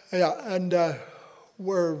 Yeah, and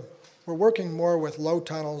we're working more with low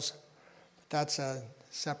tunnels. That's a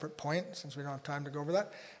separate point, since we don't have time to go over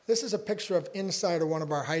that. This is a picture of inside of one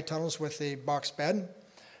of our high tunnels with the box bed,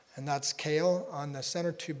 and that's kale on the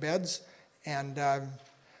center two beds, and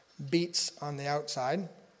beets on the outside.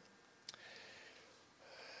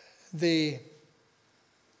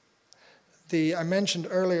 I mentioned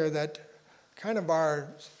earlier that kind of our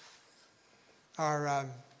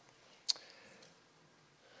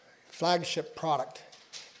flagship product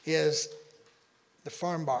is the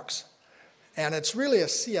farm box. And it's really a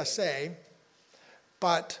CSA,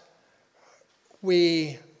 but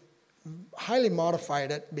we highly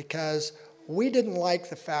modified it because we didn't like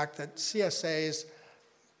the fact that CSAs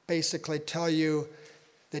basically tell you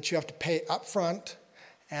that you have to pay up front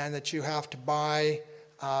and that you have to buy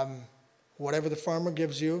whatever the farmer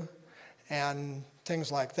gives you and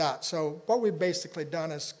things like that. So what we've basically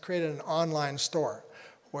done is created an online store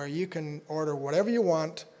where you can order whatever you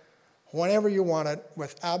want, whenever you want it,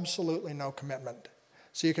 with absolutely no commitment.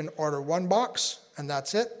 So you can order one box and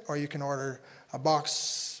that's it, or you can order a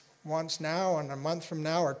box once now and a month from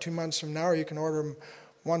now or 2 months from now, or you can order them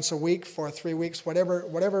once a week for 3 weeks,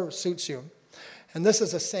 whatever suits you. And this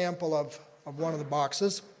is a sample of one of the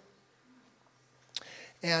boxes.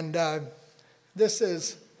 And this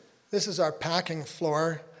is our packing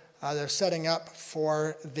floor. They're setting up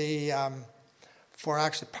for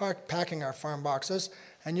actually packing our farm boxes.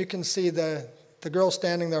 And you can see the girl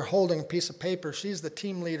standing there holding a piece of paper. She's the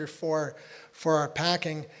team leader for our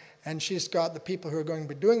packing, and she's got the people who are going to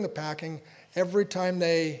be doing the packing. Every time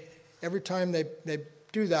they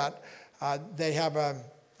do that, they have a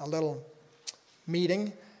little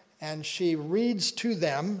meeting, and she reads to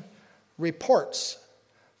them reports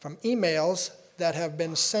from emails that have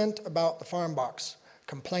been sent about the farm box,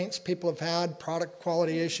 complaints people have had, product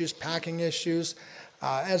quality issues, packing issues,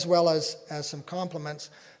 as well as some compliments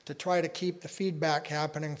to try to keep the feedback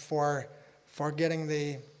happening for getting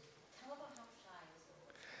the.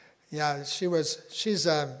 Yeah, she's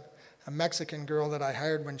a Mexican girl that I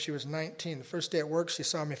hired when she was 19. The first day at work, she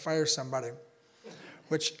saw me fire somebody,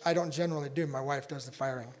 which I don't generally do. My wife does the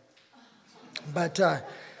firing. But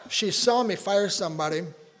she saw me fire somebody,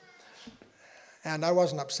 and I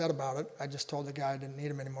wasn't upset about it. I just told the guy I didn't need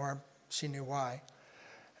him anymore. She knew why.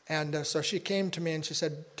 And so she came to me and she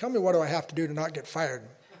said, "Tell me, what do I have to do to not get fired?"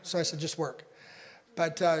 So I said, "Just work."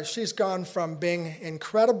 But she's gone from being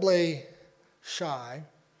incredibly shy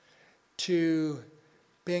to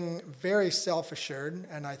being very self-assured,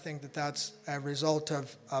 and I think that that's a result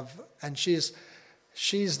of and she's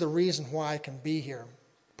the reason why I can be here,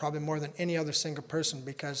 probably more than any other single person,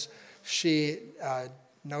 because she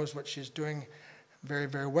knows what she's doing very,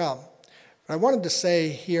 very well. But I wanted to say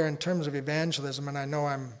here in terms of evangelism, and I know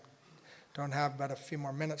don't have but a few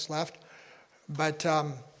more minutes left, but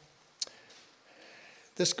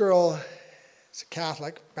this girl is a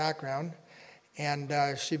Catholic background, and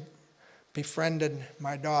she befriended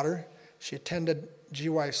my daughter. She attended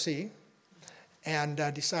GYC and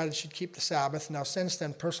decided she'd keep the Sabbath. Now, since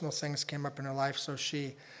then, personal things came up in her life, so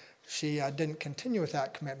she didn't continue with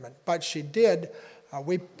that commitment. But she did.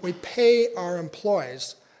 We pay our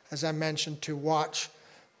employees, as I mentioned, to watch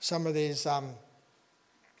some of these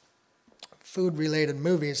food-related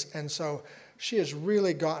movies, and so she has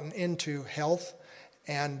really gotten into health,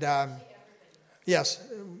 and yes,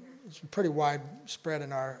 it's pretty widespread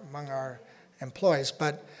among our employees.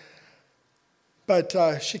 But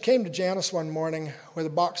she came to Janice one morning with a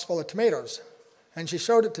box full of tomatoes, and she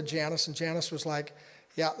showed it to Janice, and Janice was like,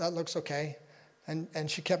 "Yeah, that looks okay,"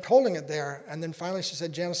 and she kept holding it there, and then finally she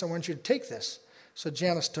said, "Janice, I want you to take this." So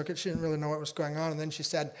Janice took it. She didn't really know what was going on, and then she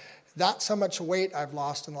said, "That's how much weight I've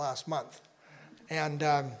lost in the last month." And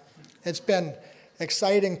it's been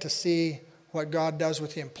exciting to see what God does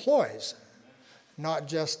with the employees, not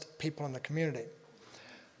just people in the community.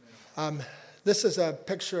 This is a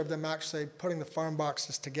picture of them actually putting the farm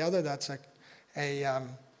boxes together. That's a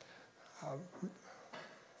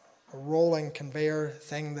rolling conveyor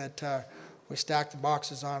thing that we stack the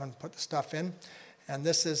boxes on and put the stuff in. And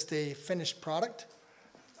this is the finished product,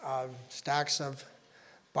 stacks of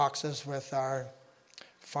boxes with our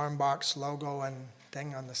farm box logo and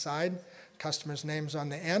thing on the side, customers' names on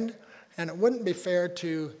the end. And it wouldn't be fair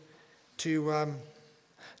to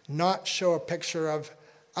not show a picture of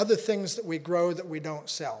other things that we grow that we don't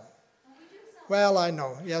sell. Well, I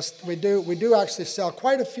know. Yes, we do. We do actually sell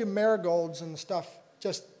quite a few marigolds and stuff.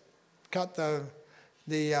 Just cut the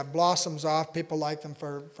blossoms off. People like them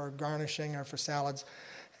for garnishing or for salads.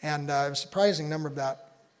 And a surprising number of that.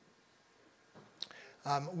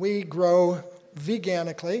 We grow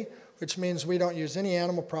veganically, which means we don't use any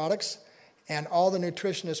animal products, and all the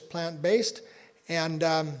nutrition is plant-based. And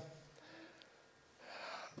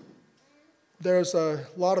there's a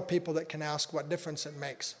lot of people that can ask what difference it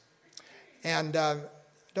makes. And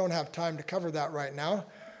don't have time to cover that right now,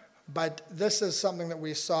 but this is something that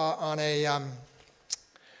we saw on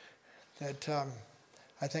that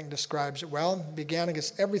I think describes it well. Veganic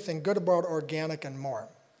is everything good about organic and more.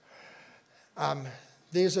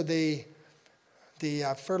 These are the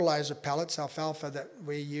fertilizer pellets, alfalfa, that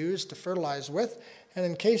we use to fertilize with. And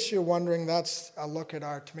in case you're wondering, that's a look at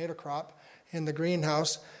our tomato crop in the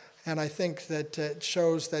greenhouse. And I think that it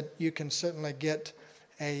shows that you can certainly get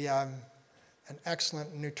an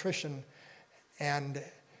excellent nutrition. And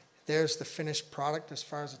there's the finished product as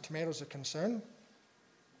far as the tomatoes are concerned.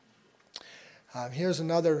 Here's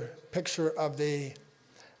another picture of the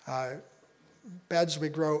beds we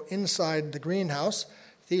grow inside the greenhouse.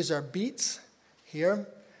 These are beets here.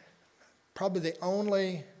 Probably the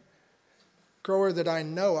only grower that I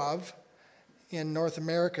know of in North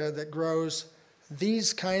America that grows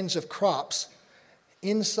these kinds of crops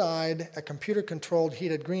inside a computer-controlled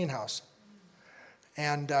heated greenhouse.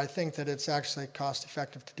 And I think that it's actually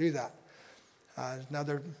cost-effective to do that.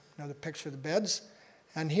 Another picture of the beds.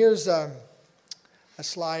 And here's a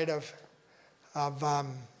slide of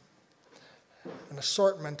an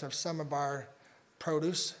assortment of some of our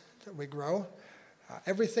produce that we grow.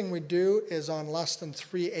 Everything we do is on less than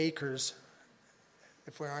 3 acres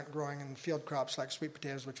if we aren't growing in field crops like sweet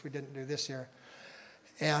potatoes, which we didn't do this year.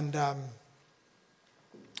 And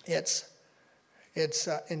it's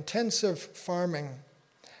intensive farming,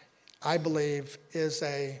 I believe, is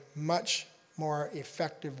a much more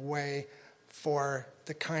effective way for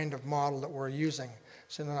the kind of model that we're using.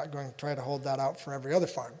 So they're not going to try to hold that out for every other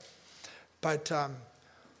farm. But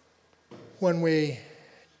when we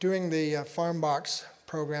doing the farm box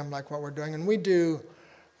program like what we're doing, and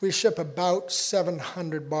we ship about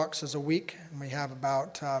 700 boxes a week, and we have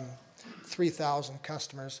about 3,000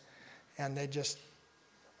 customers, and they just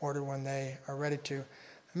order when they are ready to.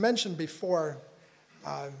 I mentioned before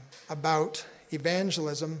about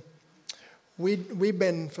evangelism. We've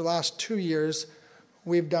been, for the last 2 years,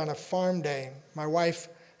 we've done a farm day. My wife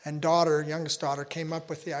and daughter, youngest daughter, came up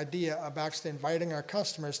with the idea of actually inviting our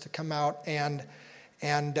customers to come out and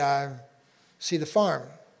see the farm.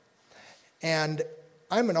 And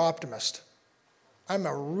I'm an optimist. I'm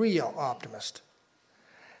a real optimist.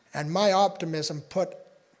 And my optimism put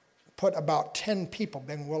about 10 people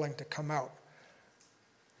being willing to come out.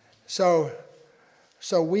 So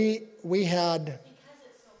we had. Because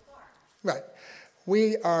it's so far. Right.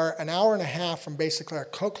 We are an hour and a half from basically our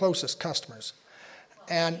closest customers.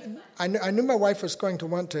 And I knew my wife was going to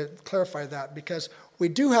want to clarify that because we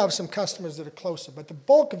do have some customers that are closer, but the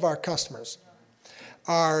bulk of our customers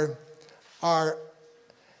are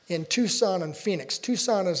in Tucson and Phoenix.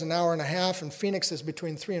 Tucson is an hour and a half, and Phoenix is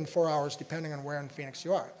between 3 and 4 hours, depending on where in Phoenix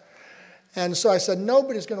you are. And so I said,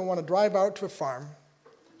 nobody's going to want to drive out to a farm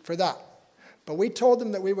for that. But we told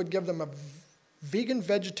them that we would give them a vegan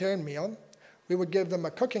vegetarian meal. We would give them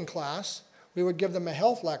a cooking class. We would give them a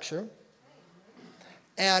health lecture.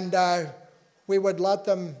 And we would let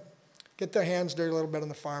them get their hands dirty a little bit on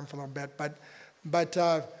the farm for a little bit. But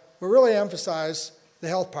we really emphasize the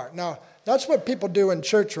health part. Now, that's what people do in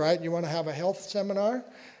church, right? You want to have a health seminar.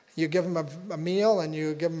 You give them a meal and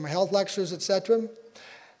you give them health lectures, etc.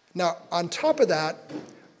 Now, on top of that,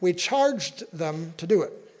 we charged them to do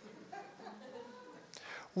it.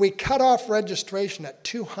 We cut off registration at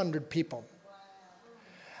 200 people.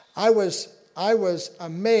 I was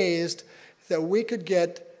amazed that we could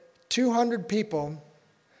get 200 people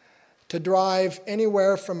to drive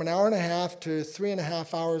anywhere from an hour and a half to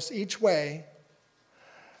 3.5 hours each way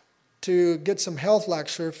to get some health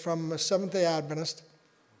lecture from a Seventh-day Adventist.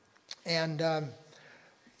 And, and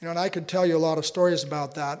I could tell you a lot of stories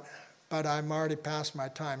about that, but I'm already past my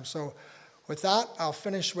time. So with that, I'll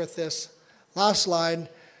finish with this last slide.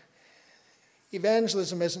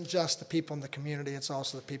 Evangelism isn't just the people in the community, it's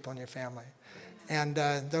also the people in your family. And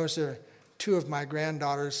those are two of my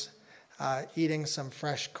granddaughters eating some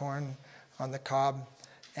fresh corn on the cob.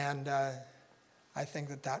 And I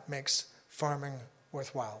think that makes farming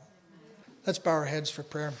worthwhile. Let's bow our heads for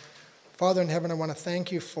prayer. Father in heaven, I want to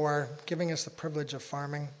thank you for giving us the privilege of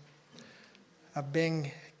farming, of being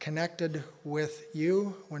connected with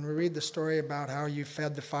you. When we read the story about how you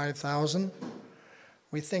fed the 5,000,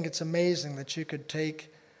 we think it's amazing that you could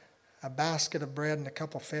take a basket of bread and a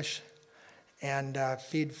couple fish and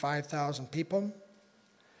feed 5,000 people.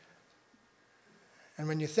 And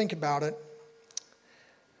when you think about it,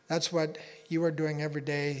 that's what you are doing every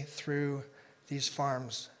day through these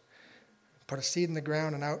farms. Put a seed in the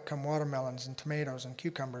ground and out come watermelons and tomatoes and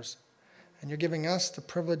cucumbers. And you're giving us the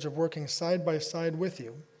privilege of working side by side with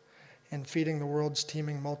you in feeding the world's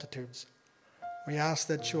teeming multitudes. We ask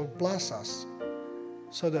that you'll bless us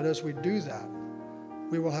so that as we do that,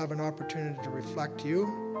 we will have an opportunity to reflect you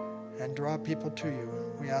and draw people to you.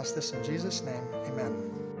 We ask this in Jesus' name,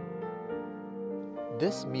 amen.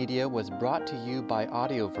 This media was brought to you by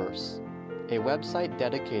Audioverse, a website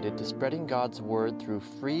dedicated to spreading God's Word through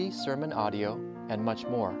free sermon audio and much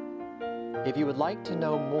more. If you would like to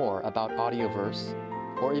know more about Audioverse,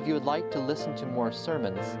 or if you would like to listen to more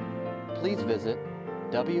sermons, please visit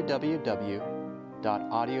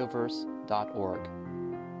www.audioverse.org.